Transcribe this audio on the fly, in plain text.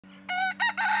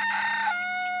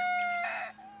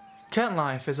Kent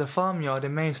Life is a farmyard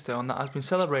in Maidstone that has been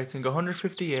celebrating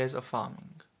 150 years of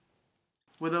farming.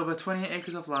 With over 28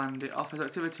 acres of land, it offers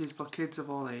activities for kids of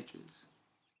all ages.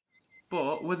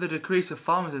 But with the decrease of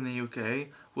farmers in the UK,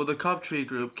 will the Cobtree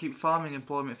Group keep farming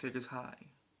employment figures high?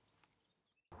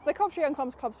 So the Cobtree Young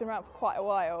Farmers Club's been around for quite a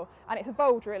while, and it's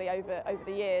evolved really over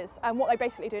the years. And what they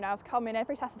basically do now is come in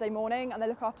every Saturday morning and they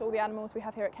look after all the animals we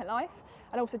have here at Kent Life.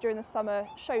 And also during the summer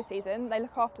show season, they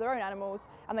look after their own animals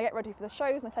and they get ready for the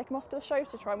shows and they take them off to the shows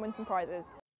to try and win some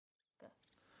prizes.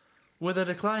 With a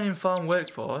decline in farm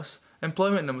workforce,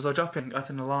 employment numbers are dropping at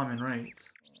an alarming rate.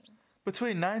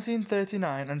 Between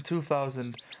 1939 and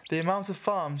 2000, the amount of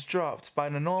farms dropped by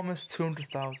an enormous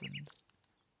 200,000.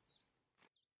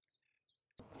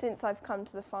 Since I've come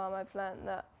to the farm, I've learnt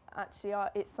that actually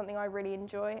it's something I really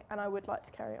enjoy and I would like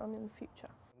to carry on in the future.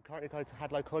 I'm currently going to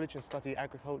Hadlow College and study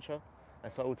agriculture,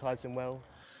 and so it all ties in well.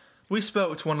 We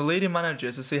spoke to one of the leading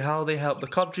managers to see how they help the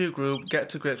Cobtree Group get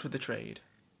to grips with the trade.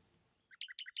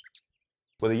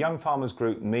 Well, the Young Farmers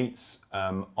Group meets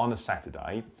on a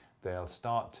Saturday. They'll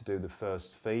start to do the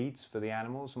first feeds for the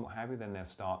animals and what have you, then they'll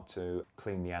start to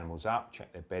clean the animals up,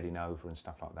 check their bedding over and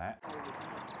stuff like that.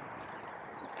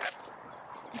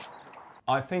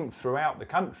 I think throughout the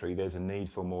country there's a need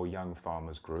for more young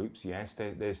farmers groups. Yes,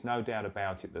 there's no doubt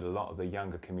about it that a lot of the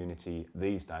younger community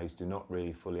these days do not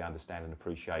really fully understand and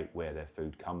appreciate where their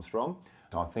food comes from.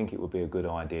 So I think it would be a good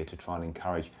idea to try and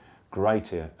encourage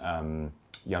greater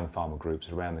young farmer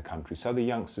groups around the country so the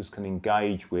youngsters can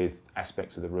engage with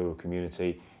aspects of the rural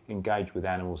community, engage with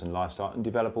animals and livestock and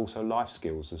develop also life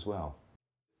skills as well.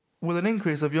 With an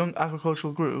increase of young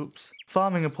agricultural groups,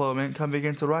 farming employment can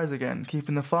begin to rise again,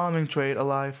 keeping the farming trade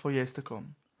alive for years to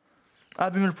come.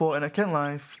 I've been reporting at Kent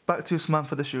Life, back to Samantha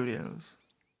for the studios.